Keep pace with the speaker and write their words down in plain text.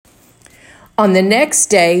On the next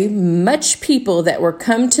day, much people that were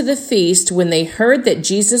come to the feast when they heard that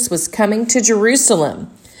Jesus was coming to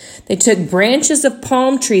Jerusalem. They took branches of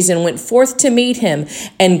palm trees and went forth to meet him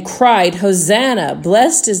and cried, Hosanna,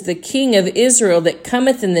 blessed is the King of Israel that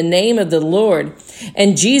cometh in the name of the Lord.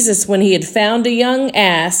 And Jesus, when he had found a young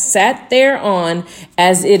ass, sat thereon,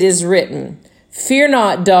 as it is written, Fear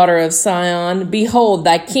not, daughter of Sion, behold,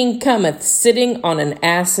 thy king cometh, sitting on an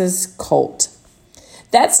ass's colt.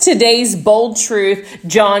 That's today's bold truth,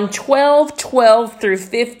 John 12 through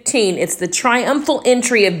 15. It's the triumphal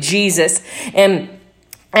entry of Jesus. And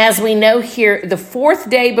as we know here, the fourth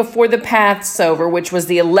day before the Passover, which was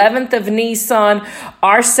the 11th of Nisan,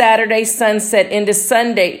 our Saturday sunset into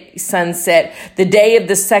Sunday sunset, the day of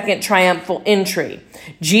the second triumphal entry.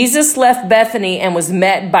 Jesus left Bethany and was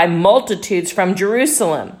met by multitudes from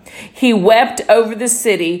Jerusalem. He wept over the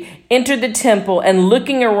city, entered the temple, and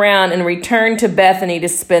looking around and returned to Bethany to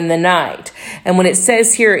spend the night. And when it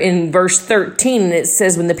says here in verse 13, it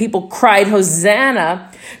says, when the people cried,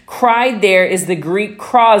 Hosanna, cried there is the Greek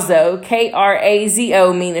krazo,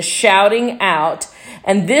 K-R-A-Z-O, meaning shouting out.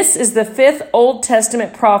 And this is the fifth Old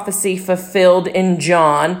Testament prophecy fulfilled in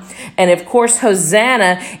John. And of course,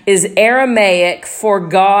 Hosanna is Aramaic for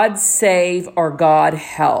God save or God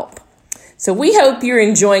help. So we hope you're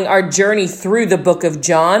enjoying our journey through the book of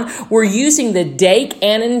John. We're using the Dake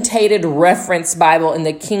Annotated Reference Bible in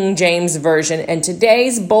the King James Version. And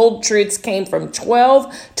today's bold truths came from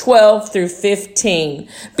 12 through 15.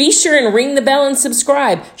 Be sure and ring the bell and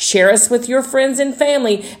subscribe. Share us with your friends and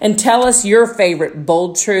family and tell us your favorite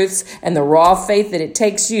bold truths and the raw faith that it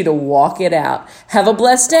takes you to walk it out. Have a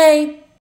blessed day.